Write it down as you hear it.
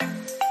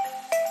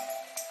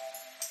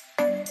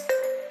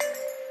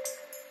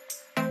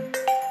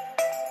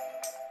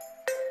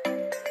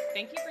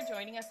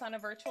us on a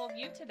virtual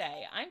view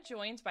today. I'm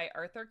joined by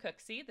Arthur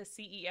Cooksey, the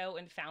CEO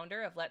and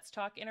founder of Let's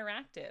Talk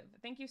Interactive.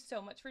 Thank you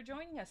so much for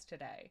joining us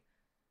today.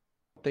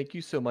 Thank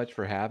you so much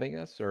for having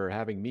us or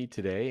having me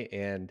today,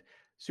 and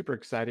super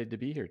excited to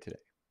be here today.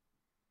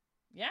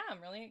 Yeah,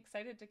 I'm really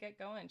excited to get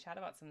going, chat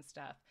about some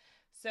stuff.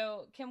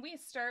 So, can we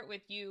start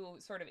with you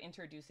sort of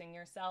introducing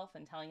yourself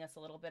and telling us a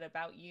little bit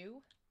about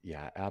you?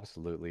 Yeah,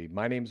 absolutely.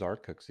 My name's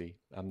Art Cooksey.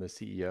 I'm the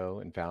CEO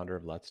and founder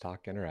of Let's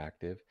Talk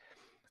Interactive.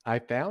 I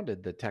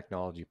founded the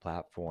technology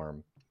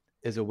platform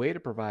as a way to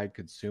provide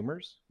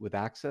consumers with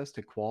access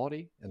to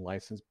quality and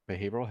licensed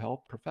behavioral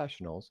health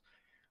professionals,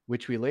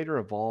 which we later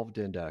evolved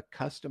into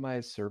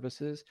customized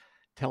services,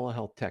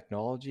 telehealth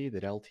technology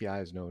that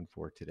LTI is known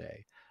for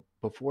today.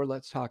 Before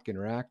Let's Talk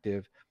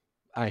Interactive,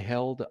 I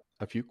held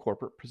a few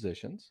corporate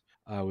positions.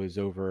 I was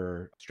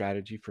over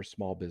strategy for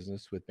small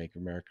business with Bank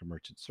of America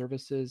Merchant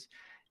Services,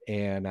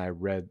 and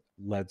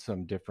led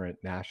some different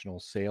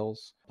national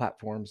sales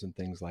platforms and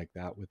things like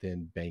that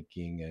within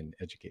banking and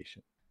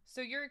education.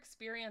 So, your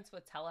experience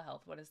with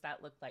telehealth, what does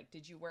that look like?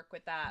 Did you work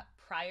with that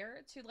prior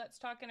to Let's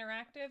Talk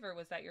Interactive, or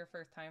was that your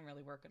first time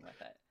really working with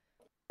it?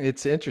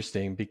 It's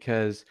interesting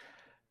because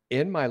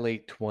in my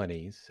late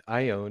 20s,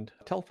 I owned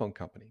a telephone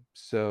company.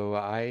 So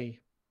I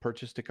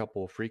purchased a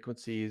couple of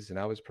frequencies and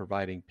I was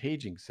providing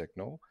paging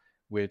signal,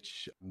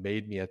 which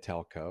made me a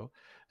telco.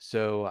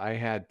 So I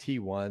had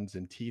T1s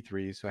and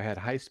T3s. So I had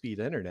high speed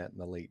internet in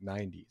the late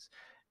 90s.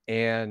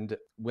 And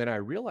when I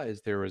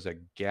realized there was a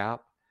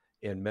gap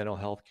in mental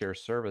health care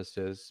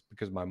services,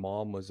 because my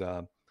mom was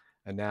a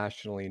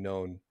nationally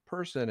known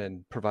person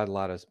and provided a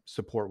lot of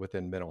support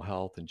within mental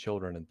health and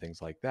children and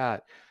things like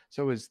that.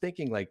 So I was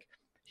thinking, like,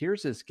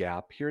 here's this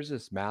gap, here's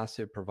this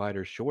massive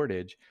provider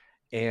shortage.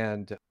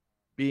 And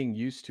being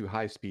used to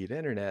high speed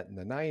internet in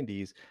the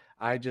 90s,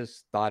 I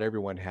just thought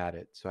everyone had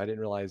it. So I didn't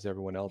realize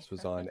everyone else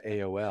was on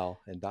AOL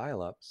and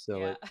dial up.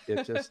 So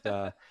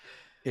Yeah.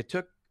 it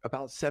took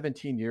about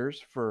 17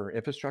 years for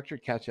infrastructure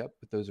to catch up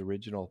with those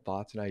original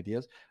thoughts and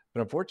ideas.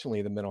 But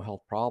unfortunately, the mental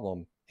health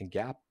problem and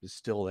gap is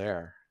still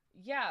there.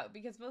 Yeah,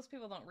 because most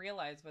people don't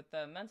realize with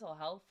the mental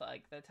health,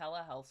 like the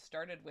telehealth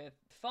started with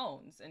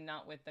phones and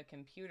not with the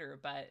computer,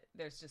 but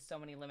there's just so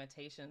many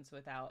limitations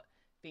without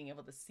being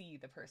able to see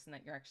the person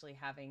that you're actually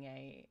having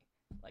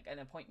an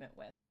appointment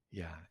with.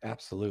 Yeah,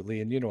 absolutely.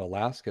 And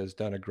Alaska has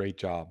done a great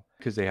job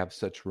because they have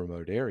such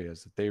remote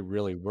areas that they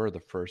really were the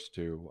first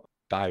to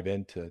dive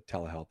into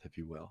telehealth, if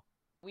you will.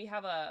 We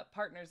have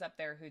partners up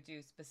there who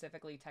do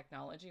specifically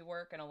technology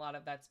work, and a lot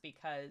of that's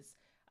because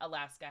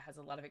Alaska has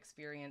a lot of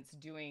experience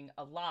doing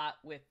a lot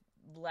with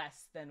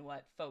less than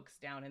what folks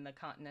down in the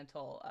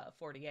continental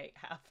 48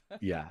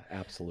 have. Yeah,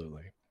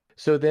 absolutely.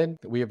 So then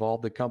we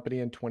evolved the company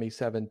in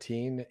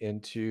 2017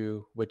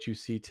 into what you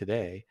see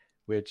today,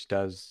 which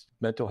does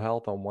mental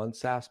health on one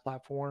SaaS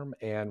platform,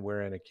 and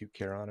we're in acute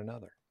care on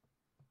another.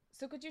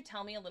 So, could you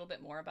tell me a little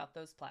bit more about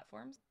those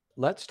platforms?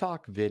 Let's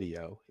Talk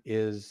Video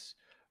is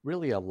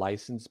really a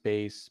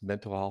license-based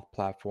mental health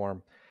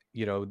platform.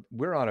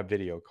 We're on a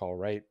video call,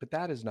 right? But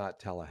that is not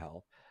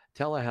telehealth.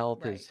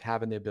 Telehealth Right. is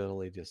having the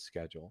ability to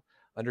schedule,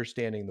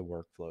 understanding the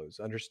workflows,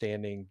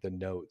 understanding the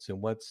notes,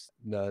 and what's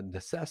the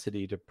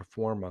necessity to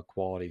perform a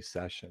quality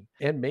session,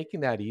 and making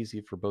that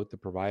easy for both the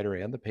provider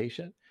and the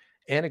patient,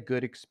 and a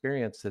good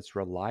experience that's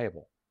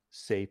reliable,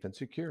 safe, and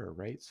secure,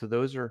 right? So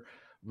those are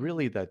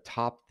really Mm-hmm. the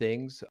top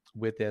things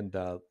within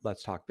the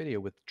Let's Talk Video.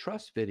 With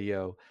Trust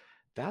Video,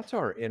 that's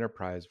our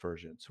enterprise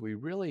version. So we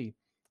really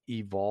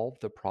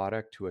evolved the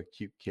product to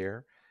acute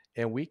care,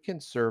 and we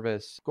can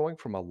service going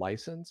from a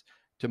license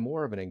to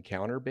more of an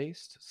encounter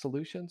based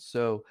solution.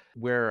 So,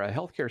 where a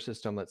healthcare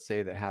system, let's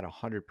say, that had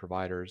 100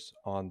 providers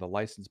on the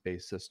license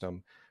based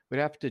system, would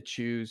have to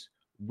choose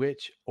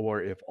which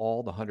or if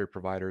all the 100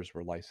 providers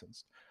were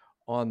licensed.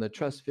 On the Mm-hmm.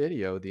 Trust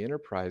Video, the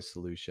enterprise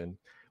solution,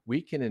 we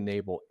can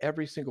enable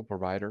every single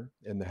provider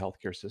in the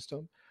healthcare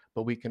system,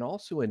 but we can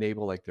also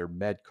enable like their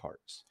med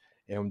carts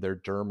and their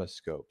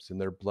dermoscopes and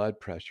their blood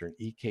pressure and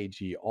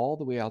EKG all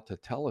the way out to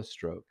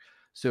telestroke.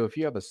 So if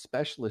you have a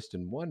specialist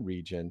in one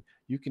region,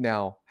 you can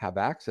now have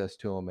access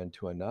to them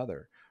into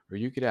another. Or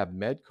you could have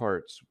med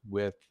carts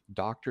with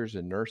doctors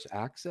and nurse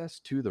access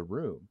to the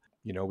room.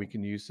 We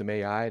can use some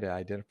AI to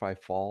identify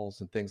falls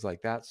and things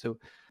like that. So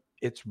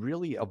it's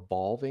really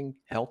evolving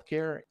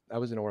healthcare. I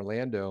was in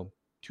Orlando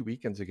 2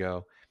 weekends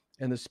ago,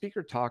 and the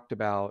speaker talked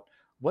about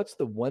what's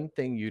the one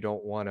thing you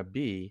don't want to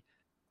be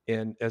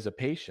in as a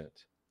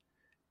patient,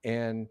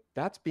 and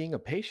that's being a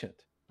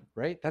patient,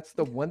 right? That's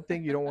the one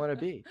thing you don't want to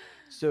be.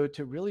 So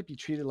to really be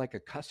treated like a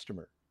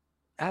customer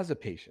as a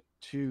patient,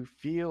 to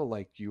feel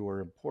like you are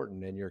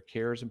important and your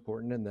care is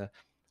important and the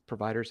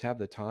providers have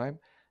the time,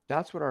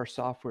 that's what our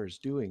software is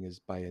doing, is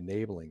by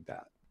enabling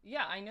that.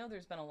 Yeah, I know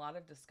there's been a lot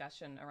of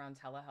discussion around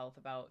telehealth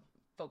about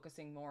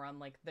focusing more on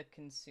like the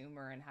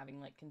consumer and having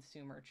like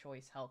consumer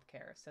choice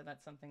healthcare. So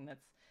that's something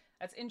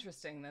that's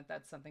interesting that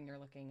that's something you're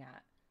looking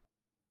at.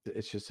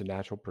 It's just a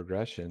natural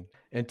progression.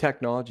 And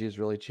technology is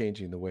really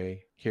changing the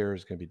way care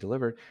is going to be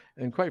delivered.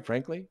 And quite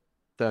frankly,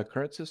 the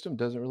current system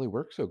doesn't really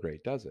work so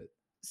great, does it?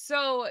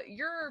 So,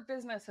 your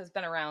business has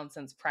been around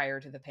since prior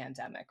to the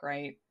pandemic,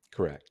 right?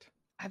 Correct.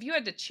 Have you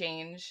had to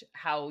change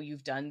how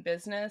you've done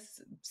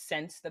business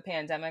since the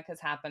pandemic has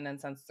happened and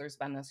since there's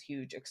been this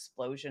huge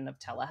explosion of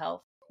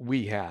telehealth?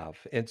 We have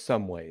in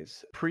some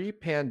ways. Pre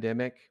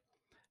pandemic,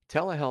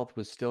 telehealth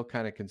was still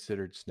kind of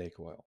considered snake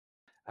oil.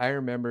 I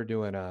remember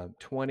doing a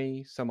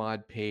 20 some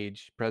odd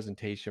page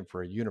presentation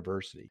for a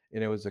university,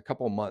 and it was a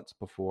couple months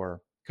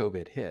before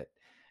COVID hit.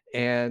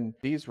 And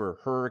these were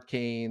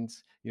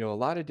hurricanes, a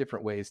lot of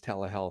different ways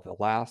telehealth,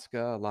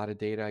 Alaska, a lot of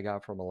data I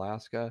got from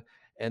Alaska,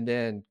 and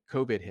then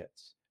COVID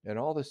hits. And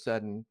all of a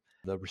sudden,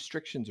 the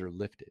restrictions are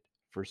lifted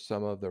for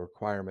some of the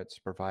requirements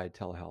to provide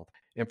telehealth.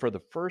 And for the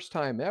first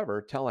time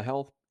ever,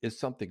 telehealth is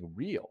something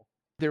real.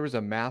 There was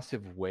a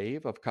massive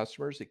wave of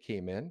customers that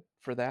came in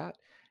for that.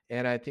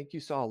 And I think you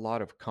saw a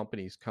lot of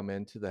companies come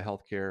into the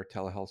healthcare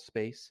telehealth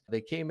space.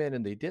 They came in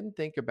and they didn't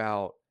think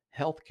about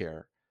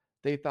healthcare,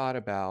 they thought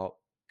about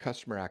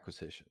customer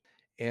acquisition.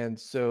 And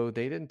so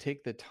they didn't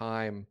take the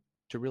time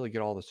to really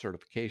get all the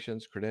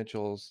certifications,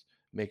 credentials,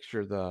 make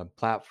sure the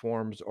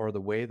platforms or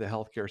the way the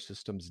healthcare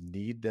systems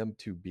need them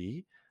to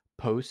be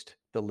post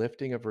the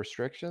lifting of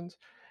restrictions.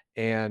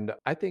 And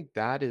I think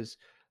that is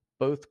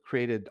both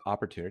created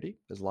opportunity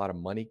as a lot of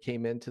money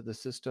came into the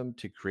system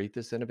to create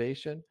this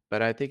innovation.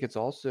 But I think it's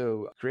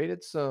also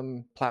created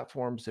some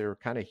platforms that are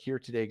kind of here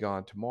today,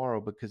 gone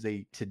tomorrow, because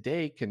they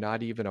today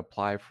cannot even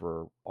apply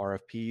for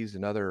RFPs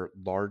and other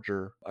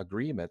larger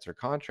agreements or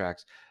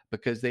contracts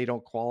because they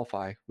don't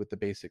qualify with the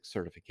basic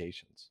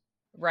certifications.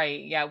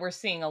 Right. Yeah, we're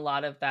seeing a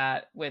lot of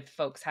that with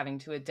folks having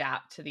to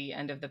adapt to the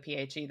end of the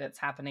PHE that's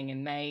happening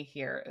in May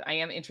here. I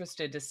am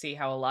interested to see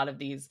how a lot of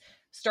these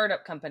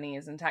startup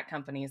companies and tech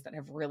companies that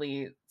have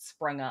really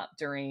sprung up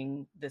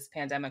during this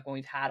pandemic when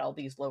we've had all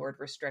these lowered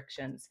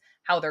restrictions,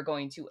 how they're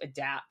going to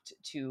adapt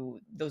to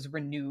those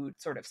renewed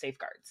sort of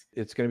safeguards.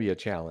 It's going to be a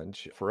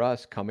challenge for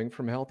us coming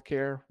from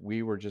healthcare.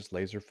 We were just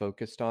laser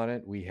focused on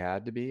it. We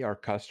had to be. Our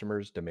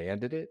customers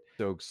demanded it.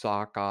 So,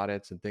 SOC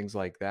audits and things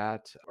like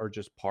that are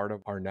just part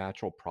of our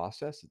natural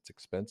process. It's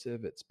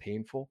expensive, it's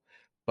painful,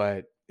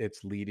 but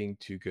it's leading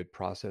to good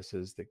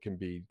processes that can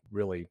be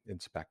really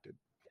inspected.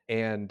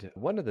 And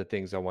one of the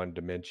things I wanted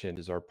to mention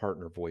is our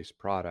partner voice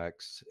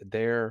products.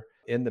 They're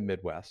in the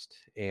Midwest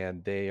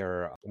and they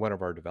are one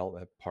of our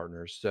development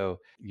partners. So,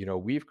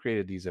 we've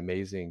created these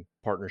amazing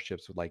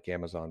partnerships with like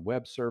Amazon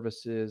Web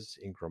Services,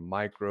 Ingram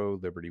Micro,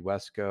 Liberty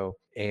Wesco,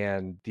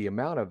 and the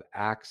amount of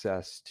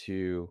access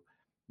to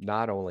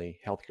not only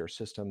healthcare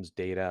systems,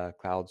 data,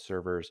 cloud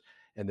servers,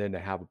 and then to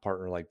have a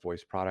partner like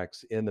Voice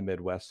Products in the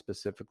Midwest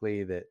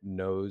specifically that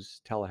knows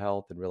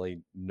telehealth and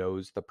really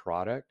knows the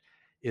product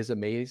is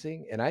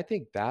amazing. And I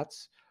think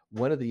that's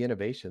one of the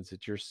innovations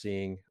that you're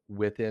seeing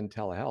within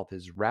telehealth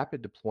is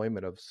rapid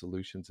deployment of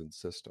solutions and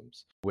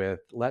systems.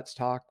 With Let's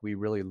Talk, we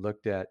really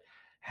looked at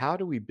how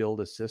do we build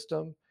a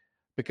system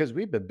because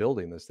we've been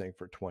building this thing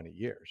for 20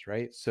 years,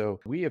 right? So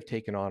we have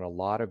taken on a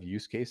lot of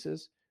use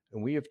cases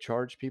and we have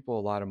charged people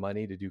a lot of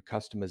money to do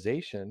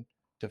customization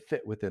to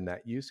fit within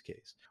that use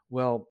case.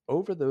 Well,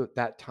 over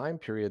that time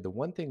period, the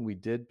one thing we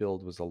did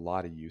build was a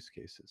lot of use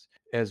cases.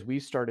 As we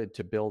started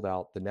to build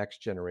out the next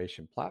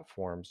generation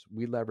platforms,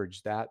 we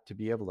leveraged that to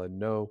be able to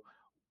know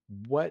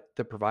what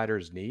the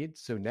providers need.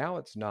 So now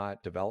it's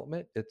not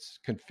development, it's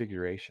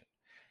configuration.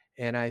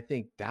 And I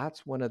think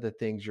that's one of the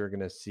things you're going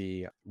to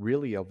see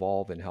really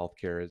evolve in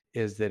healthcare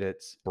is that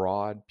it's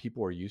broad.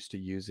 People are used to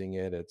using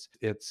it.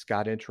 It's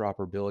got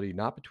interoperability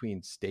not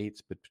between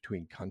states but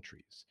between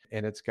countries.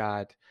 And it's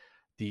got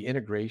the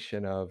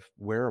integration of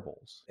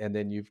wearables. And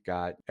then you've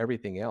got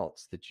everything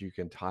else that you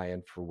can tie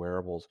in for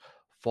wearables,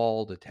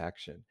 fall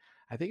detection.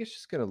 I think it's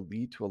just going to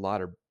lead to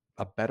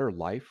a better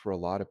life for a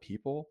lot of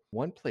people.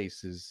 One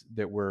place is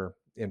that we're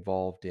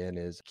involved in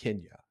is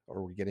Kenya,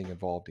 or we're getting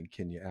involved in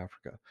Kenya,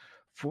 Africa.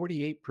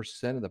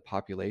 48% of the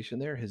population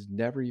there has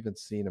never even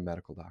seen a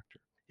medical doctor,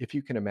 if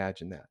you can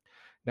imagine that.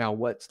 Now,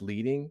 what's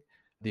leading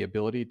the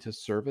ability to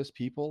service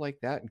people like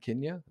that in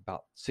Kenya,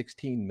 about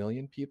 16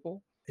 million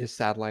people, is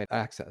satellite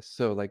access.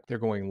 So, like, they're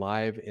going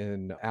live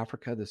in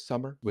Africa this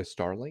summer with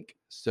Starlink.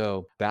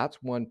 So,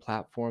 that's one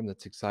platform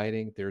that's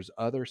exciting. There's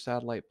other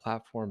satellite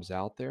platforms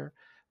out there,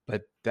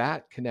 but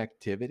that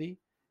connectivity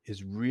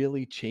is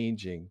really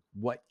changing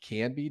what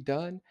can be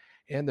done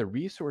and the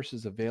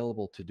resources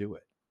available to do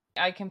it.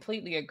 I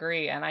completely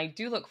agree. And I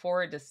do look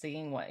forward to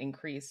seeing what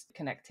increased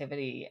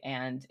connectivity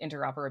and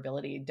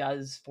interoperability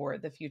does for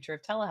the future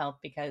of telehealth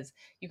because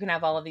you can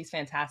have all of these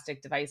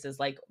fantastic devices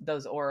like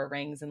those Aura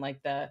rings and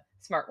like the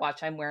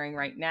smartwatch I'm wearing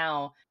right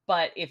now.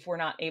 But if we're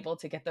not able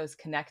to get those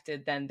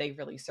connected, then they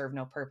really serve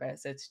no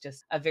purpose. It's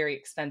just a very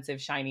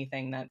expensive, shiny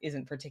thing that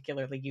isn't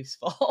particularly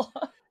useful.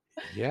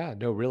 Yeah,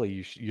 no,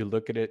 really. You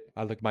look at it.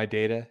 I look at my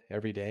data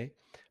every day,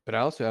 but I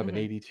also have an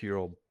Mhm.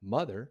 82-year-old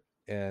mother,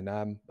 and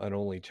I'm an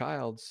only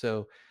child.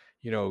 So,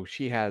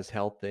 she has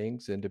health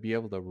things, and to be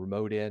able to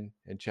remote in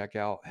and check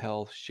out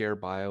health, share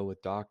bio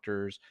with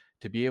doctors,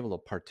 to be able to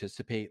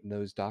participate in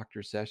those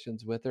doctor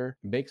sessions with her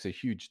makes a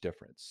huge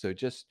difference. So,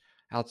 just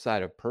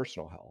outside of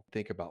personal health,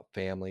 think about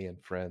family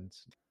and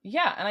friends.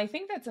 Yeah, and I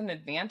think that's an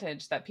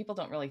advantage that people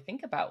don't really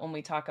think about when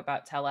we talk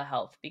about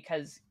telehealth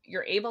because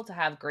you're able to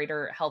have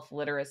greater health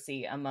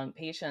literacy among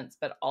patients,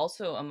 but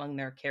also among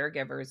their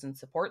caregivers and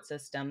support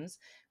systems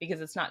because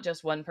it's not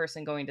just one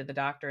person going to the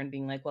doctor and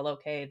being like, well,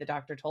 okay, the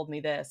doctor told me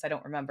this, I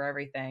don't remember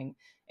everything.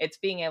 It's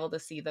being able to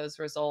see those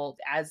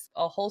results as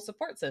a whole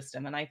support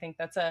system. And I think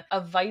that's a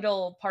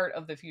vital part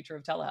of the future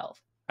of telehealth.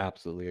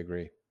 Absolutely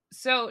agree.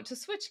 So, to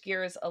switch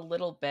gears a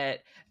little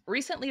bit,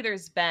 recently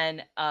there's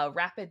been a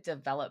rapid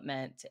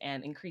development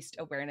and increased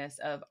awareness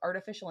of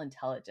artificial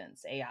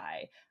intelligence,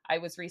 AI. I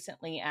was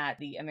recently at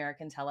the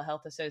American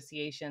Telehealth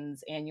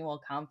Association's annual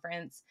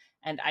conference,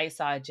 and I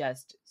saw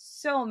just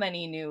so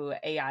many new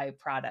AI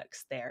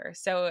products there.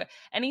 So,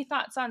 any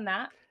thoughts on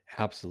that?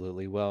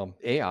 Absolutely. Well,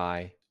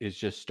 AI is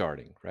just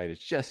starting, right?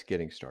 It's just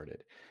getting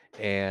started.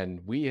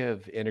 And we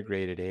have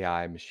integrated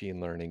AI machine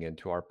learning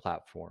into our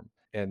platform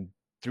and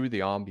through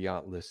the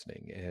ambient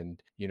listening.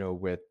 And,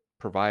 with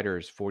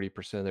providers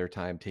 40% of their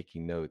time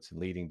taking notes and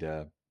leading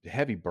to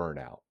heavy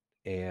burnout.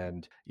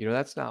 And,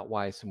 that's not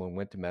why someone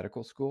went to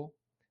medical school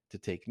to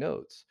take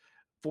notes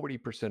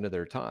 40% of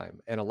their time.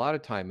 And a lot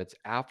of time it's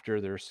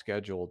after their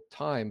scheduled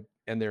time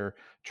and they're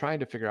trying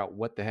to figure out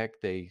what the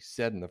heck they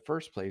said in the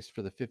first place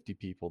for the 50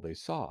 people they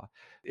saw.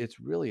 It's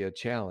really a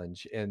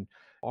challenge. And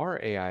our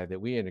AI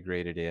that we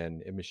integrated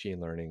in machine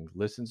learning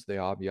listens to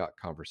the ambient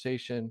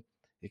conversation.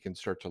 It can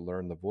start to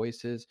learn the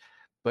voices,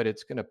 but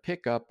it's going to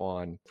pick up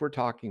on, if we're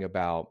talking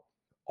about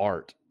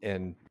art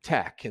and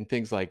tech and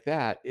things like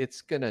that,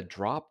 it's going to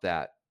drop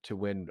that to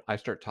when I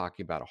start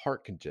talking about a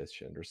heart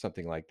condition or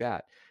something like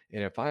that.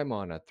 And if I'm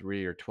on a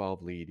 3 or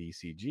 12 lead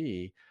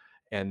ECG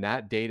and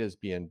that data is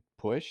being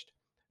pushed,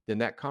 then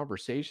that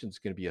conversation is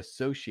going to be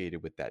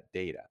associated with that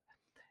data.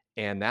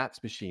 And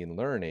that's machine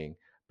learning.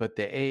 But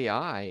the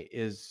AI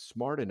is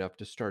smart enough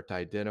to start to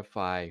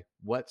identify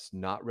what's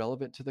not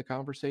relevant to the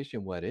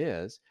conversation, what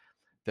is.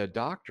 The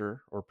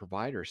doctor or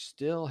provider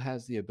still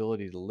has the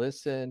ability to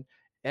listen,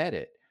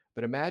 edit.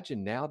 But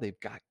imagine now they've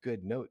got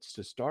good notes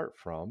to start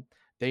from.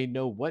 They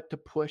know what to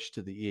push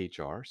to the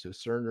EHR, so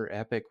Cerner,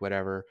 Epic,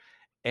 whatever,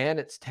 and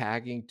it's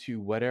tagging to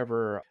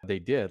whatever they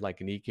did,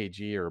 like an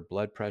EKG or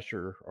blood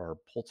pressure or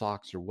pulse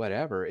ox or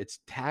whatever. It's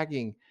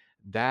tagging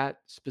that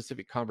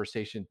specific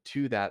conversation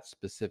to that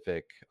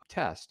specific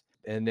test,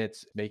 and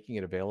it's making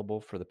it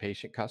available for the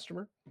patient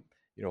customer.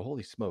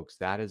 Holy smokes,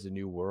 that is a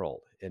new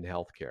world in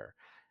healthcare.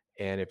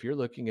 And if you're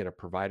looking at a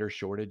provider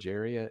shortage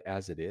area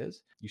as it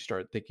is, you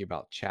start thinking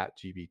about chat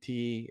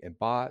GBT and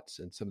bots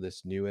and some of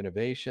this new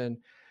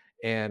innovation.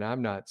 And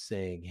I'm not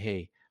saying,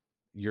 hey,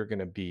 you're going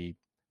to be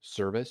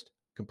serviced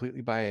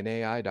completely by an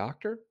AI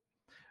doctor,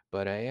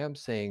 but I am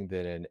saying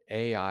that an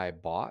AI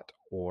bot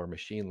or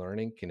machine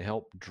learning can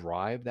help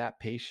drive that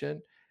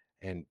patient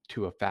and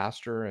to a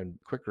faster and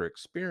quicker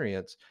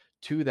experience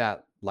to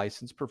that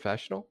licensed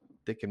professional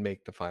that can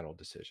make the final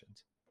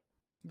decisions.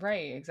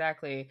 Right,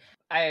 exactly.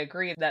 I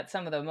agree that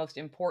some of the most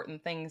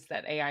important things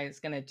that AI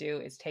is going to do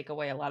is take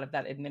away a lot of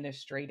that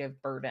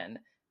administrative burden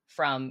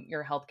from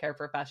your healthcare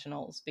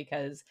professionals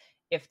because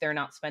if they're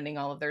not spending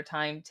all of their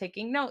time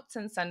taking notes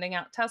and sending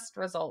out test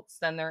results,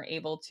 then they're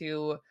able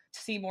to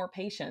see more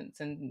patients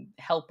and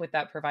help with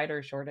that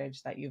provider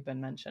shortage that you've been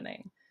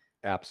mentioning.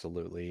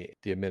 Absolutely.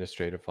 The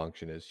administrative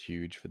function is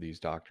huge for these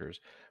doctors,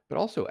 but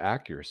also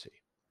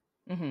accuracy.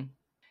 hmm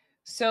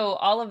So,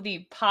 all of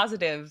the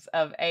positives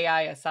of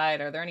AI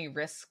aside, are there any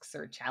risks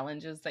or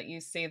challenges that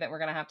you see that we're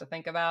going to have to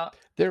think about?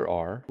 There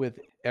are, with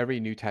every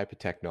new type of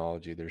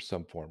technology, there's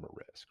some form of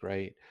risk,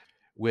 right?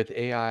 With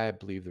AI, I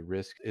believe the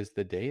risk is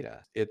the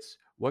data. It's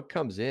what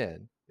comes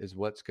in is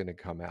what's going to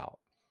come out.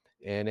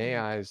 And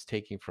Mhm. AI is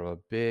taking from a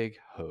big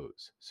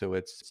hose. So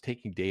it's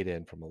taking data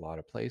in from a lot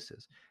of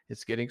places.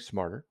 It's getting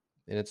smarter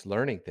and it's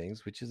learning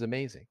things, which is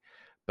amazing.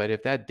 But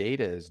if that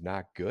data is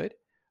not good,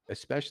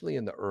 especially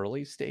in the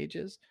early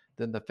stages,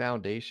 then the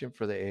foundation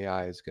for the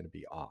AI is going to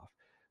be off.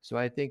 So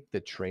I think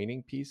the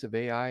training piece of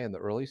AI in the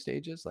early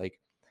stages, like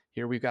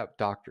here we've got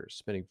doctors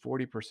spending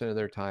 40% of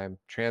their time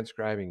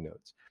transcribing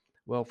notes.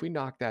 Well, if we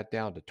knock that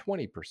down to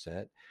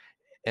 20%,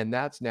 and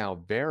that's now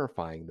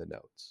verifying the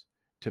notes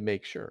to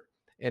make sure.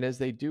 And as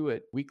they do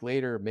it, a week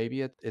later,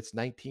 maybe it's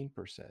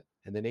 19%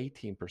 and then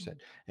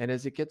 18%. And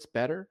as it gets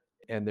better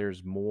and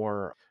there's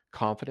more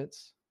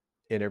confidence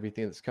in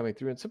everything that's coming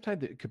through, and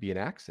sometimes it could be an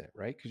accent,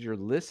 right? Because you're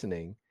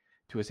listening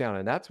to a sound.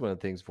 And that's one of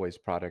the things voice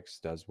products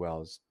does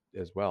well as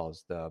well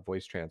as the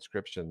voice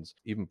transcriptions,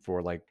 even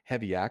for like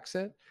heavy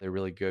accent, they're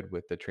really good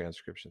with the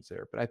transcriptions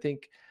there. But I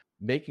think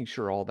making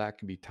sure all that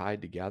can be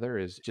tied together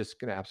is just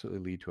going to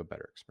absolutely lead to a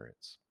better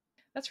experience.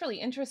 That's really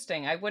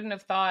interesting. I wouldn't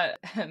have thought,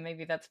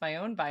 maybe that's my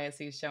own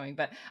biases showing,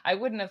 but I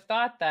wouldn't have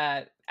thought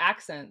that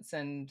accents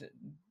and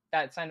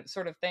that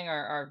sort of thing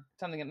are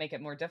something that make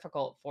it more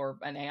difficult for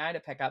an AI to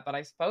pick up. But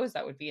I suppose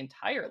that would be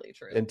entirely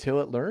true.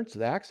 Until it learns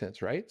the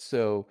accents, right?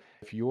 So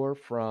if you're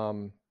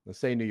from, let's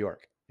say, New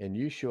York, and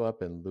you show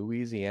up in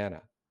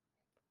Louisiana,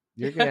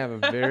 you're going to have a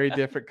very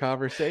different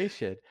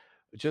conversation,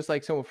 just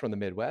like someone from the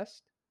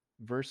Midwest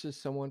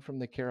versus someone from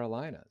the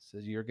Carolinas. So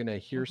you're going to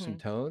hear some hmm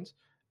tones.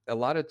 A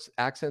lot of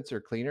accents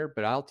are cleaner,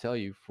 but I'll tell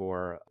you,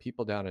 for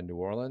people down in New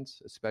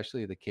Orleans,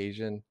 especially the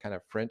Cajun kind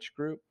of French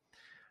group,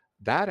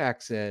 that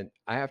accent,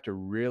 I have to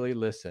really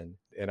listen,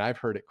 and I've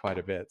heard it quite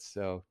a bit.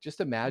 So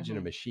just imagine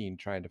a Mhm. machine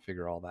trying to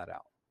figure all that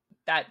out.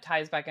 That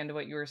ties back into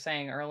what you were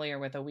saying earlier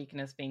with a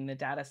weakness being the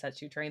data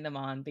sets you train them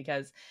on.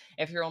 Because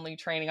if you're only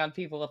training on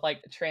people with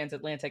like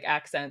transatlantic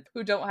accent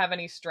who don't have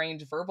any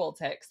strange verbal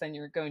tics, then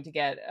you're going to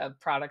get a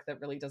product that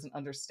really doesn't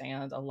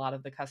understand a lot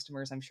of the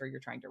customers I'm sure you're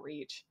trying to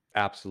reach.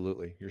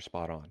 Absolutely. You're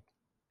spot on.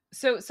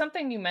 So,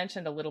 something you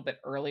mentioned a little bit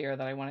earlier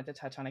that I wanted to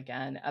touch on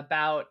again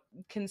about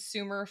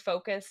consumer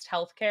focused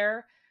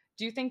healthcare.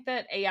 Do you think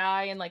that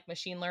AI and like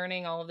machine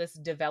learning, all of this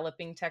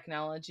developing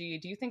technology,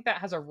 do you think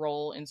that has a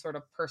role in sort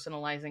of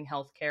personalizing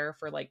healthcare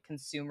for like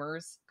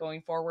consumers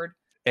going forward?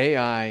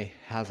 AI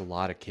has a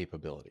lot of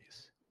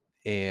capabilities.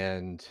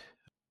 And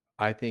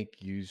I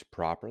think used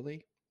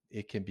properly,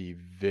 it can be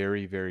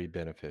very, very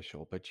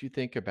beneficial. But you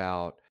think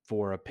about,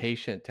 for a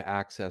patient to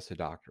access a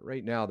doctor,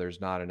 right now,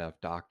 there's not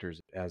enough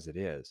doctors as it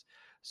is.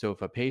 So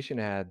if a patient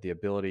had the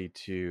ability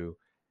to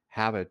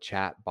have a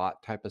chat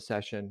bot type of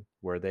session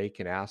where they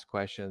can ask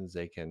questions,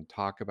 they can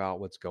talk about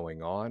what's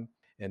going on,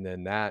 and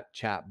then that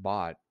chat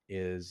bot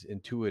is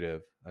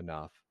intuitive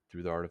enough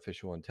through the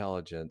artificial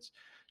intelligence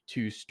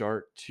to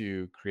start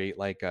to create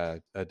like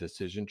a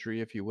decision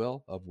tree, if you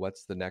will, of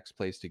what's the next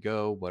place to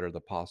go, what are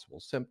the possible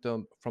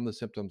symptom from the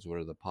symptoms, what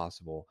are the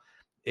possible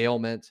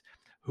ailments,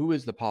 who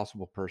is the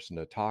possible person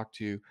to talk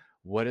to,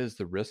 what is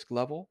the risk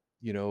level,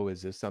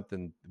 is this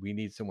something we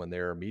need someone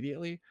there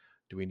immediately,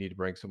 do we need to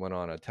bring someone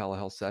on a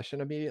telehealth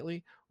session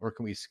immediately, or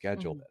can we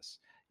schedule Mhm. this,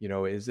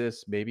 is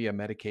this maybe a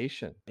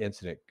medication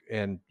incident?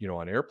 And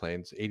on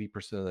airplanes,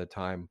 80% of the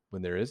time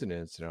when there is an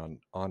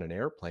incident on an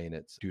airplane,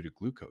 it's due to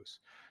glucose.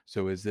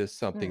 So is this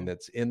something Mm.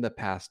 that's in the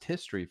past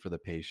history for the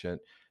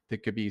patient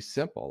that could be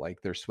simple,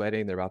 like they're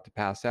sweating, they're about to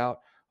pass out?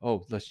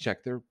 Oh, let's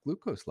check their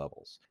glucose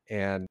levels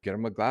and get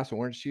them a glass of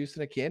orange juice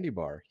and a candy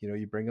bar.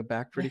 You bring them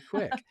back pretty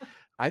quick.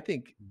 I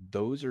think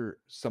those are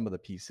some of the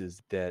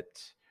pieces that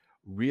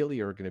really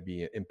are going to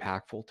be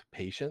impactful to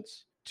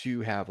patients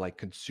to have like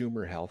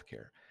consumer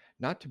healthcare,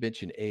 not to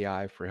mention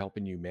AI for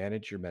helping you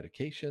manage your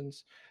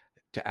medications,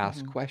 to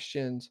ask Mhm.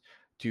 questions,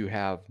 to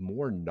have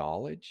more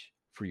knowledge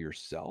for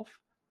yourself,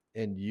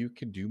 and you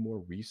can do more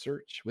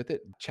research with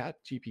it.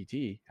 Chat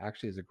GPT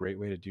actually is a great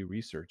way to do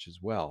research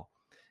as well.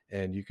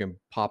 And you can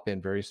pop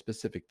in very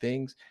specific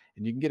things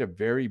and you can get a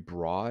very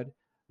broad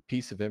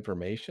piece of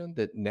information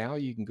that now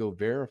you can go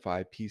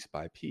verify piece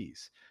by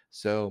piece.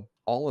 So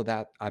all of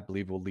that, I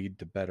believe, will lead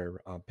to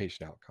better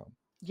patient outcome.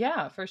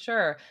 Yeah, for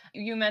sure.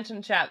 You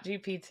mentioned Chat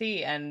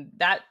GPT, and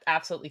that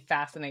absolutely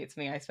fascinates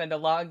me. I spend a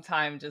long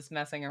time just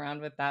messing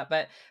around with that.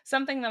 But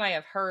something that I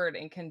have heard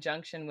in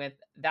conjunction with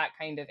that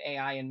kind of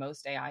AI and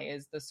most AI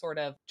is the sort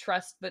of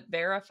trust but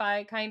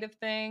verify kind of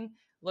thing.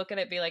 Look at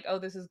it, be like, oh,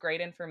 this is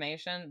great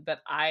information,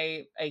 but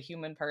I, a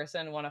human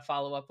person, want to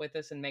follow up with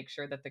this and make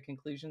sure that the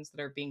conclusions that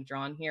are being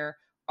drawn here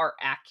are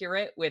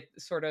accurate with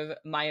sort of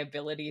my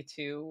ability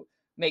to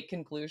make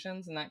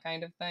conclusions and that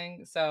kind of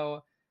thing.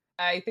 So,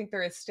 I think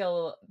there is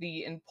still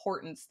the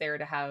importance there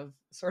to have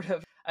sort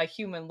of a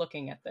human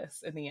looking at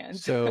this in the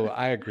end. So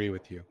I agree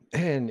with you.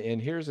 And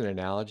here's an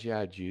analogy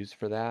I'd use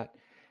for that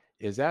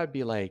is that would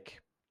be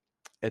like,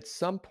 at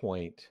some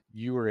point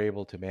you were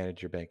able to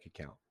manage your bank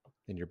account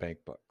and your bank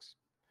books.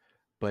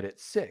 But at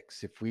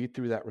 6, if we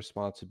threw that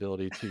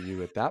responsibility to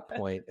you at that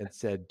point and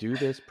said, do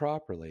this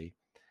properly,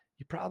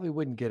 you probably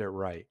wouldn't get it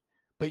right.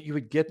 But you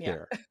would get Yeah.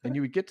 there and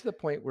you would get to the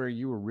point where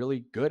you were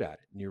really good at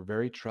it and you're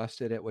very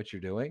trusted at what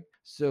you're doing.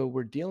 So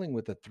we're dealing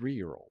with a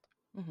 3-year-old.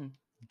 Mhm.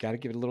 You got to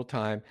give it a little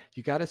time.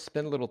 You got to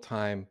spend a little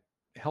time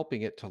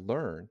helping it to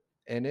learn,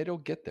 and it'll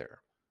get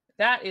there.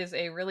 That is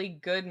a really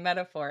good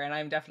metaphor, and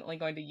I'm definitely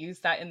going to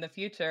use that in the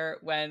future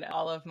when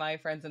all of my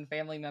friends and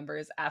family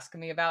members ask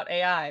me about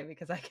AI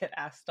because I get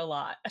asked a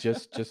lot.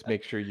 Just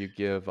make sure you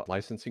give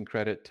licensing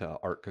credit to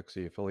Art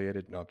Cooksey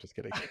affiliated. No, I'm just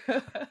kidding.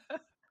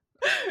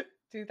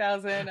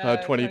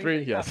 23,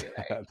 2023 yes,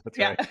 copyright. that's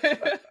Yeah.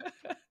 right.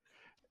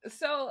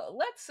 So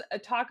let's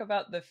talk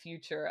about the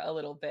future a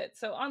little bit.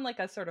 So on like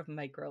a sort of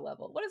micro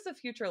level, what does the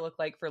future look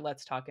like for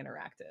Let's Talk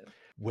Interactive?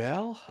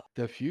 Well,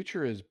 the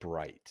future is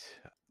bright.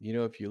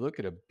 If you look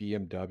at a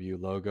BMW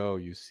logo,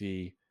 you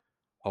see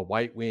a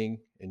white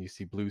wing and you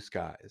see blue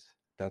skies.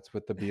 That's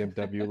what the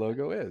BMW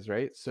logo is,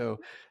 right?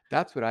 So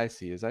that's what I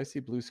see, is I see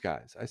blue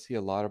skies. I see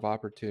a lot of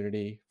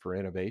opportunity for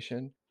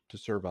innovation to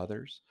serve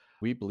others.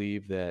 We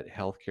believe that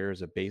healthcare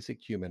is a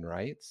basic human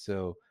right.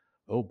 So,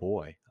 oh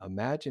boy,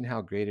 imagine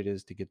how great it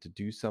is to get to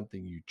do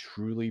something you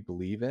truly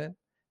believe in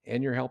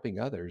and you're helping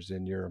others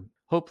and you're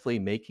hopefully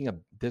making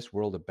this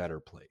world a better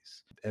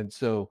place. And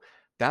so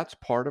that's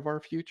part of our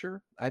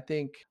future. I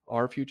think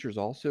our future is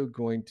also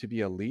going to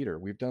be a leader.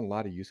 We've done a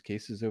lot of use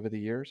cases over the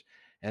years,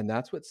 and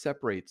that's what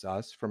separates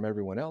us from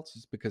everyone else,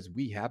 is because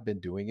we have been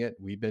doing it.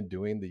 We've been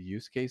doing the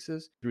use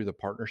cases through the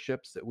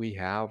partnerships that we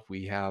have.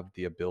 We have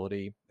the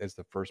ability, as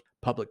the first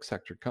public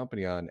sector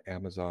company on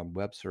Amazon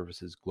Web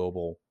Services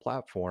global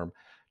platform,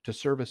 to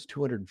service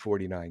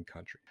 249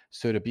 countries.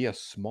 So to be a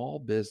small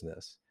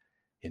business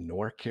in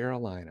North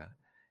Carolina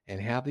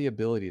and have the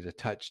ability to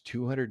touch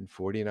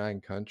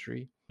 249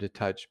 country, to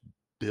touch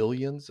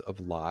billions of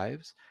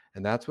lives,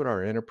 and that's what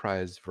our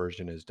enterprise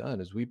version has done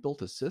is we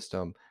built a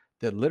system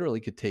that literally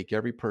could take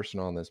every person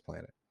on this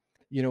planet.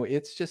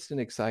 It's just an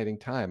exciting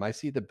time. I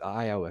see the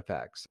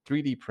IOFX,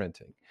 3D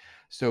printing.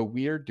 So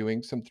we are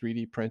doing some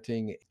 3D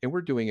printing and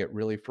we're doing it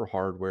really for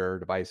hardware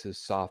devices,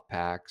 soft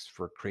packs,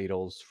 for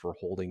cradles, for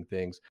holding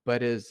things.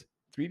 But as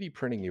 3D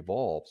printing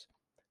evolves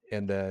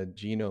and the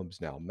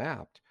genome's now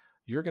mapped,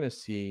 you're going to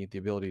see the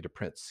ability to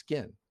print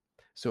skin.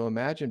 So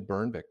imagine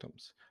burn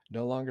victims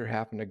no longer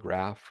having to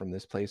graft from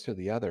this place or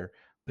the other,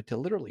 but to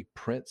literally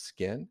print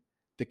skin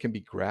that can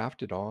be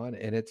grafted on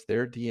and it's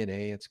their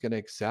DNA it's going to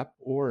accept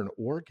or an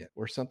organ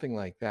or something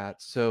like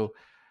that. So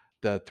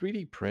the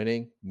 3D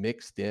printing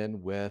mixed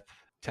in with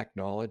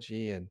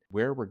technology and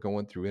where we're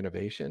going through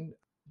innovation,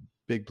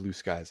 big blue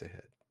skies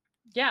ahead.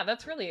 Yeah,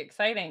 that's really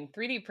exciting.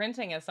 3D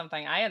printing is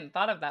something I hadn't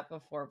thought of that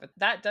before, but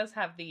that does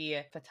have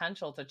the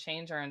potential to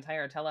change our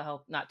entire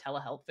telehealth, not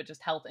telehealth, but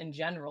just health in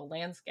general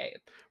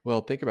landscape.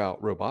 Well, think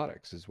about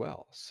robotics as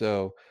well.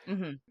 So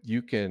Hmm.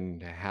 you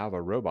can have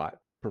a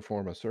robot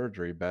perform a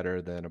surgery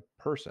better than a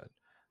person,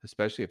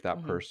 especially if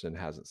that Hmm. person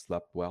hasn't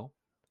slept well.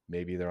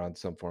 Maybe they're on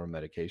some form of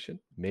medication.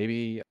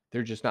 Maybe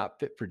they're just not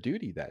fit for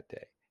duty that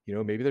day.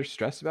 Maybe they're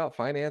stressed about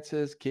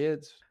finances,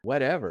 kids,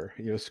 whatever,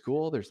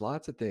 school. There's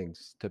lots of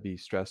things to be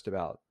stressed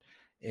about.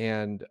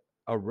 And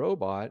a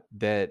robot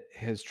that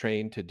has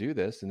trained to do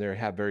this, and they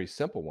have very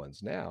simple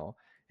ones now,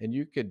 and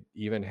you could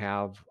even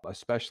have a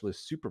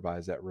specialist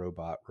supervise that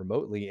robot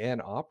remotely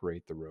and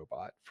operate the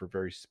robot for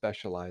very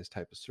specialized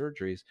type of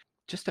surgeries.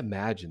 Just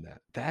imagine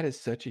that. That is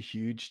such a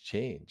huge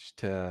change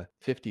to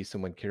 50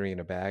 someone carrying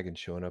a bag and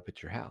showing up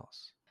at your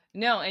house.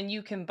 No, and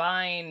you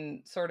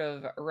combine sort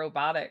of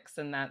robotics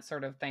and that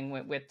sort of thing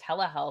with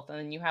telehealth, and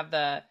then you have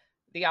the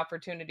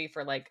opportunity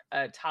for like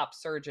a top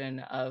surgeon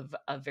of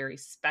a very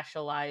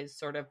specialized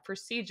sort of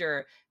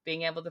procedure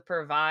being able to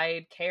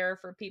provide care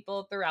for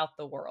people throughout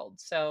the world.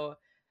 So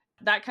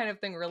that kind of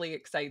thing really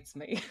excites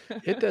me.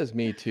 It does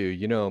me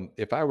too.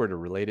 If I were to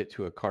relate it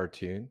to a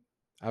cartoon,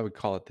 I would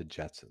call it the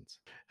Jetsons.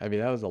 I mean,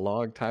 that was a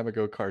long time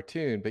ago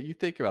cartoon, but you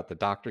think about the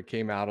doctor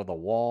came out of the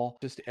wall,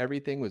 just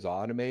everything was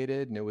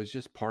automated and it was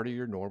just part of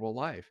your normal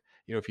life.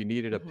 If you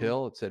needed a Mhm.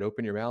 pill, it said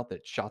open your mouth,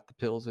 it shot the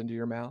pills into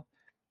your mouth.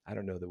 I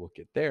don't know that we'll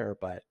get there,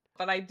 but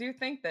But I do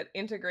think that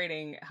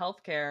integrating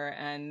healthcare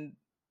and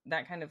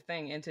that kind of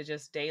thing into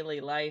just daily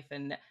life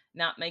and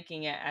not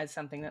making it as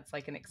something that's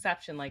like an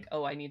exception, like,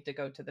 oh, I need to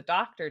go to the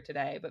doctor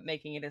today, but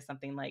making it as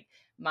something like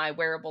my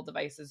wearable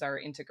devices are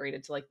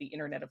integrated to like the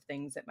Internet of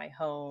Things at my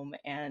home.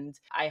 And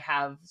I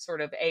have sort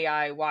of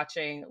AI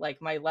watching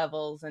like my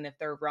levels. And if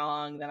they're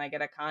wrong, then I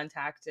get a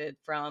contacted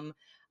from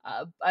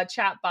a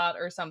chat bot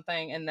or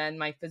something. And then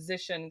my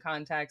physician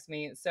contacts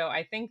me. So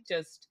I think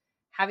just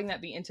having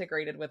that be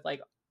integrated with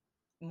like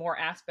more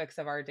aspects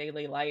of our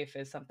daily life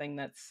is something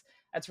that's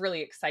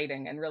really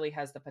exciting and really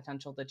has the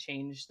potential to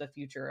change the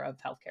future of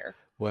healthcare.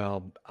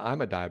 well,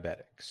 I'm a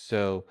diabetic.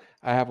 So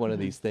I have one of Mhm.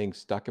 these things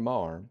stuck in my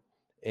arm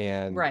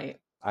and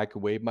Right. I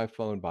could wave my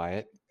phone by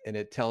it and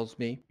it tells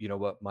me,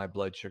 what my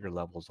blood sugar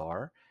levels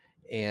are.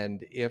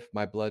 And if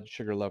my blood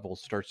sugar level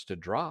starts to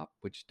drop,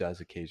 which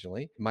does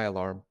occasionally, my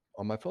alarm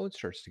on my phone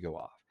starts to go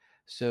off.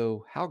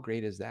 So how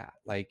great is that?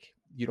 Like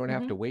you don't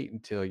have to Mhm. wait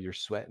until you're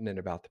sweating and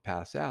about to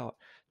pass out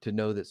to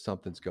know that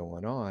something's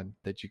going on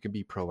that you can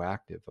be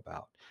proactive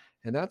about.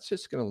 And that's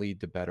just going to lead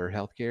to better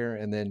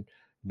healthcare. And then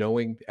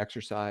knowing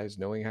exercise,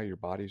 knowing how your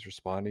body's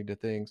responding to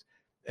things,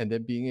 and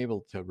then being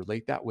able to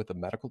relate that with a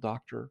medical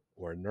doctor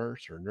or a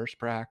nurse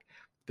prac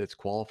that's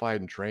qualified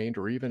and trained,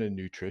 or even a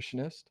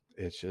nutritionist.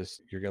 It's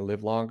just, you're going to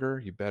live longer.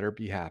 You better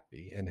be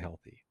happy and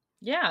healthy.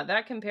 Yeah,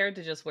 that compared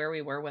to just where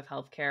we were with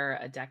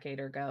healthcare a decade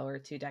ago or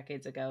 2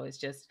 decades ago is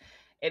just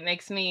it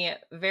makes me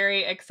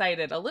very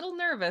excited, a little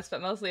nervous,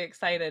 but mostly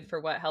excited for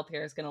what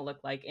healthcare is gonna look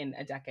like in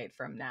a decade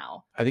from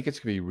now. I think it's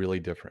going to be really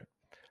different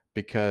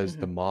because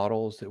the Mhm.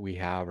 models that we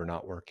have are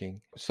not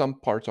working. Some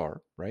parts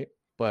are, right?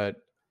 But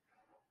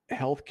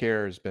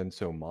healthcare has been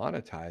so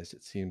monetized,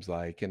 it seems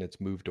like, and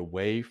it's moved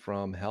away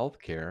from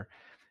healthcare.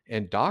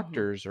 And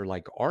Mhm. doctors are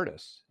like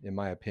artists, in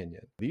my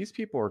opinion. These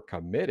people are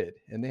committed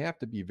and they have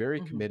to be very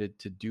Mhm. committed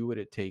to do what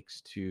it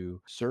takes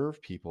to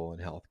serve people in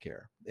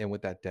healthcare and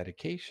with that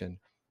dedication.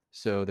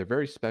 So they're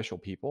very special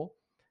people.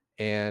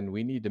 And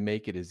we need to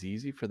make it as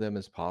easy for them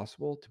as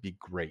possible to be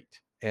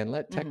great and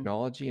let Mhm.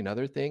 technology and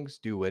other things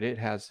do what it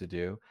has to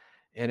do.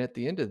 And at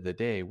the end of the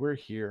day, we're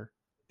here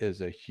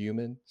as a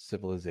human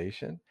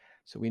civilization.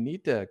 So we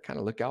need to kind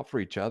of look out for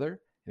each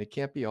other. And it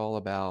can't be all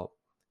about,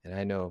 and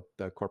I know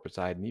the corporate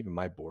side and even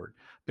my board,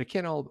 but it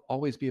can't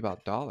always be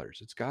about dollars.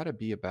 It's got to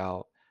be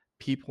about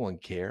people and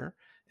care.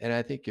 And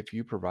I think if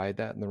you provide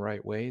that in the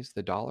right ways,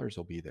 the dollars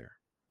will be there.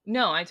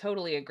 No, I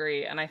totally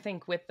agree. And I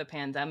think with the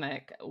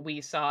pandemic,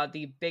 we saw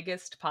the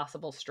biggest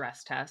possible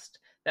stress test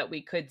that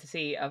we could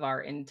see of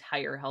our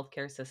entire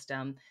healthcare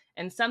system.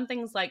 And some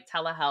things like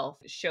telehealth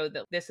show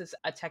that this is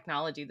a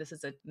technology, this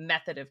is a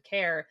method of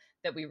care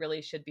that we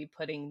really should be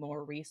putting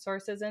more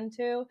resources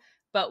into.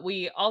 But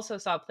we also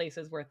saw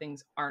places where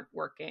things aren't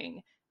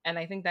working. And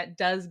I think that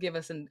does give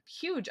us a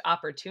huge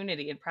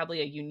opportunity, and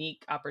probably a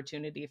unique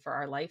opportunity for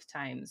our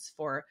lifetimes,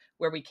 for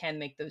where we can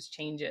make those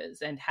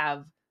changes and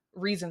have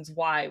reasons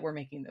why we're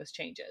making those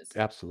changes.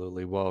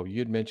 Absolutely. Well,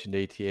 you'd mentioned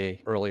ATA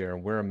earlier,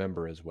 and we're a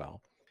member as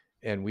well.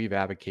 And we've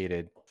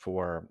advocated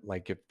for,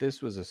 like, if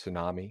this was a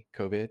tsunami,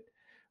 COVID,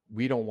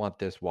 we don't want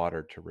this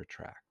water to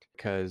retract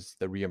because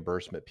the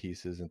reimbursement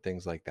pieces and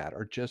things like that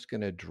are just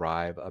going to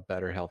drive a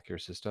better healthcare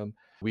system.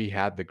 We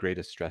had the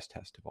greatest stress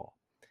test of all.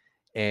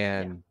 Yeah.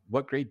 And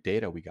what great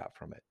data we got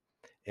from it.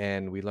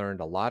 And we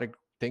learned a lot of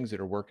things that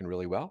are working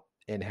really well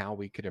and how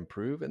we could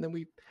improve. And then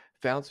we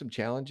found some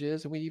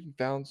challenges, and we even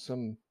found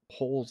some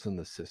holes in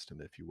the system,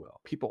 if you will.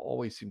 People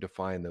always seem to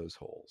find those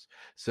holes.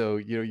 So,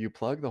 you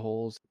plug the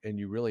holes and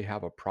you really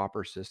have a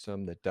proper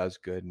system that does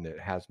good and it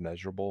has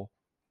measurable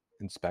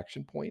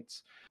inspection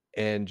points,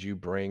 and you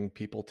bring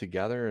people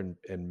together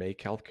and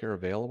make healthcare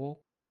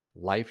available,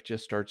 life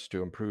just starts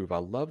to improve. I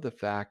love the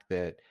fact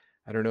that,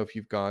 I don't know if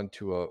you've gone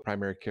to a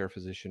primary care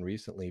physician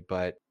recently,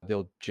 but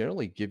they'll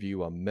generally give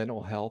you a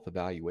mental health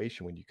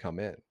evaluation when you come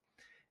in.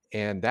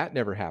 And that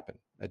never happened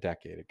a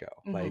decade ago.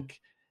 Hmm. Like,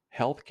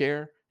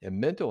 healthcare and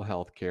mental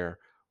health care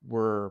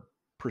were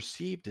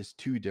perceived as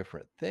two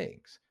different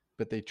things,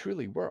 but they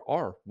truly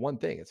are one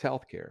thing. It's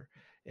healthcare.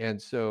 And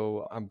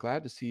so I'm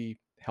glad to see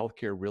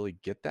healthcare really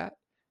get that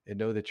and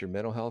know that your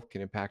mental health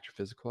can impact your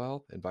physical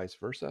health and vice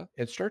versa,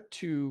 and start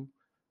to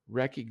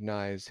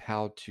recognize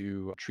how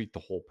to treat the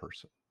whole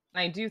person.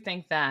 I do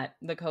think that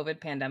the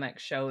COVID pandemic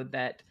showed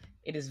that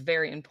it is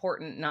very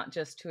important not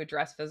just to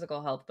address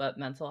physical health, but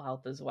mental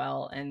health as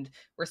well. And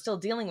we're still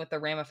dealing with the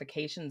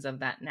ramifications of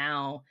that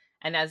now.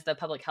 And as the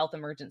public health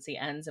emergency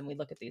ends and we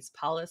look at these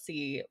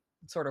policy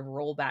sort of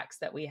rollbacks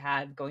that we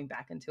had going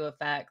back into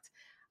effect,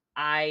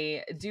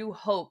 I do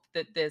hope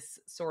that this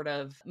sort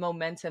of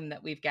momentum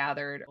that we've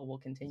gathered will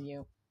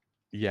continue.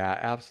 Yeah,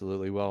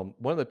 absolutely. Well,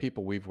 one of the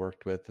people we've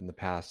worked with in the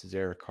past is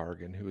Eric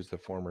Hargan, who was the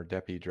former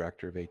deputy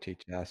director of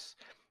HHS.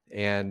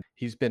 And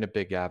he's been a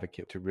big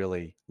advocate to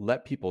really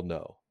let people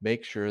know,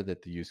 make sure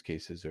that the use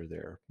cases are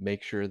there,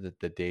 make sure that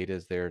the data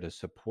is there to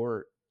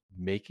support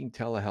making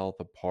telehealth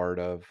a part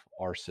of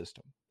our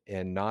system,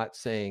 and not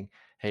saying,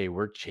 hey,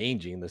 we're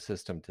changing the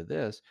system to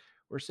this.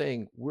 We're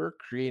saying we're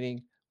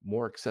creating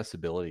more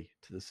accessibility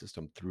to the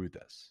system through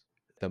this.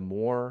 The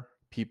more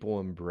people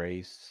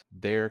embrace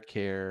their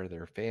care,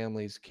 their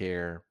families'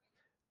 care,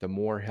 the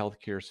more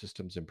healthcare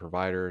systems and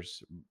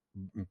providers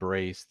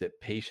embrace that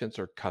patients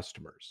are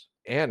customers.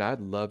 And I'd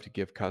love to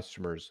give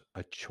customers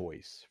a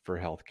choice for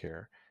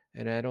healthcare.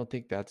 And I don't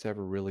think that's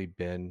ever really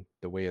been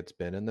the way it's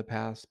been in the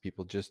past.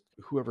 People just,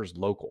 whoever's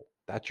local,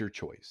 that's your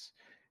choice.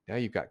 Now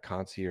you've got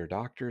concierge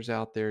doctors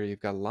out there. You've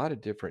got a lot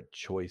of different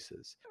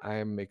choices.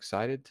 I'm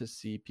excited to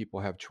see people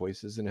have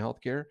choices in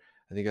healthcare.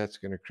 I think that's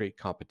going to create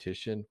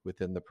competition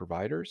within the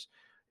providers,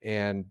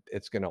 and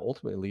it's going to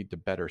ultimately lead to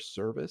better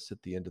service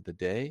at the end of the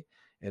day.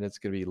 And it's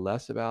going to be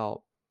less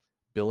about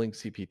billing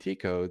CPT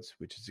codes,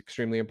 which is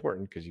extremely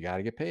important because you got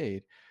to get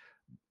paid.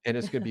 And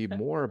it's going to be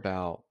more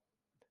about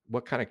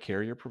what kind of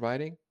care you're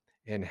providing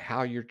and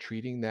how you're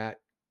treating that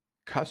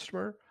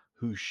customer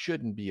who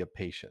shouldn't be a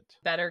patient.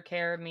 Better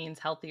care means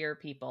healthier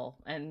people.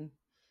 And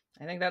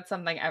I think that's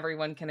something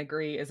everyone can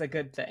agree is a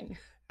good thing.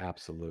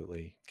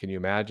 Absolutely. Can you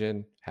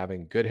imagine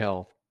having good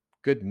health,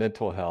 good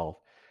mental health,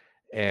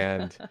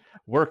 and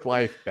work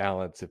life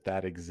balance, if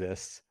that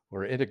exists,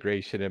 or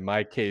integration in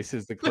my case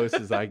is the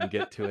closest I can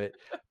get to it.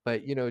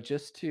 But,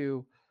 just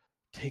to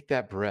take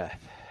that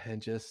breath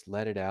and just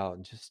let it out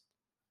and just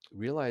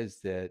realize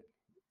that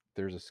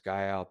there's a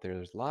sky out there.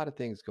 There's a lot of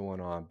things going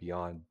on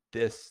beyond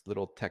this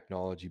little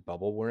technology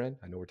bubble we're in.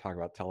 I know we're talking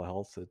about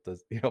telehealth, so it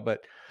does,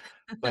 but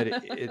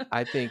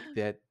I think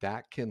that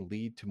that can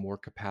lead to more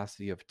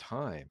capacity of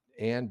time,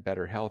 and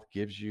better health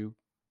gives you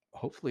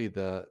hopefully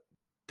the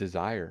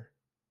desire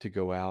to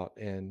go out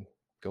and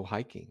go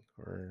hiking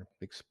or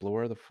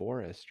explore the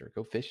forest or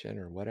go fishing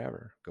or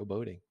whatever, go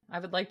boating. I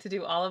would like to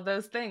do all of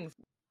those things.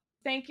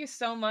 Thank you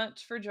so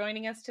much for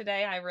joining us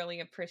today. I really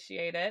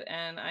appreciate it.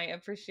 And I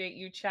appreciate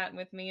you chatting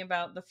with me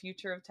about the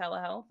future of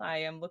telehealth. I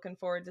am looking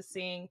forward to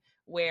seeing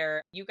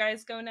where you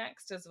guys go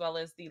next, as well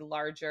as the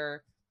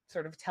larger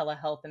sort of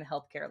telehealth and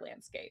healthcare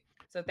landscape.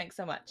 So thanks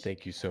so much.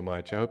 Thank you so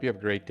much. I hope you have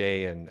a great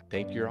day, and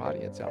thank your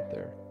audience out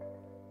there.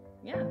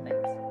 Yeah,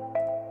 thanks.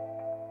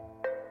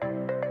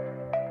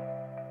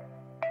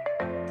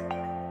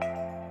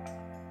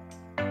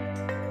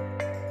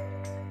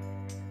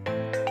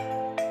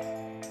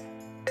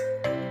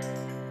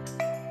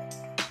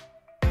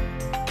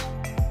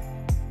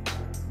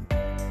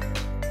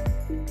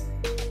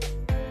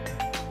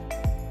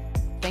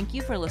 Thank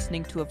you for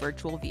listening to A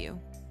Virtual View.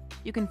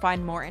 You can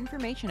find more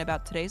information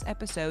about today's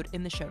episode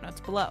in the show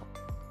notes below.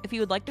 If you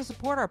would like to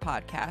support our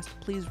podcast,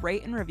 please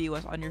rate and review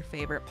us on your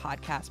favorite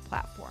podcast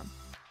platform.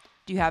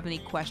 Do Do you have any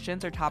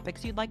questions or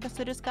topics you'd like us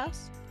to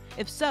discuss?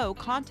 If so,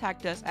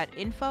 contact us at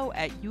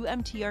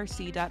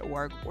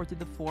info@umtrc.org or through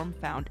the form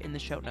found in the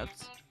show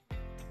notes.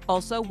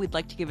 Also, we'd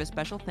like to give a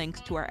special thanks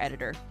to our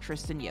editor,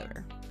 Tristan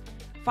Yoder.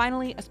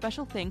 Finally, a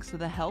special thanks to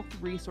the Health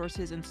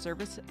Resources and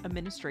Service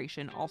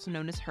Administration, also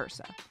known as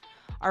HRSA.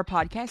 Our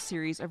podcast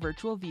series, A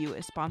Virtual View,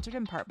 is sponsored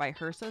in part by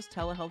HRSA's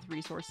Telehealth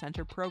Resource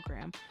Center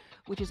program,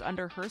 which is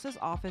under HRSA's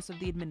Office of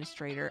the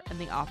Administrator and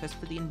the Office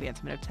for the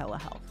Advancement of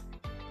Telehealth.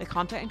 The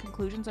content and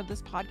conclusions of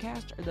this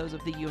podcast are those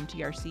of the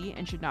UMTRC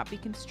and should not be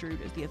construed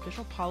as the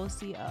official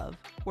policy of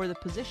or the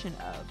position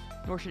of,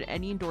 nor should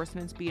any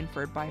endorsements be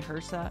inferred by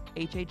HRSA,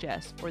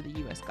 HHS, or the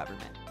U.S.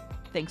 government.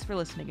 Thanks for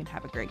listening and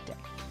have a great day.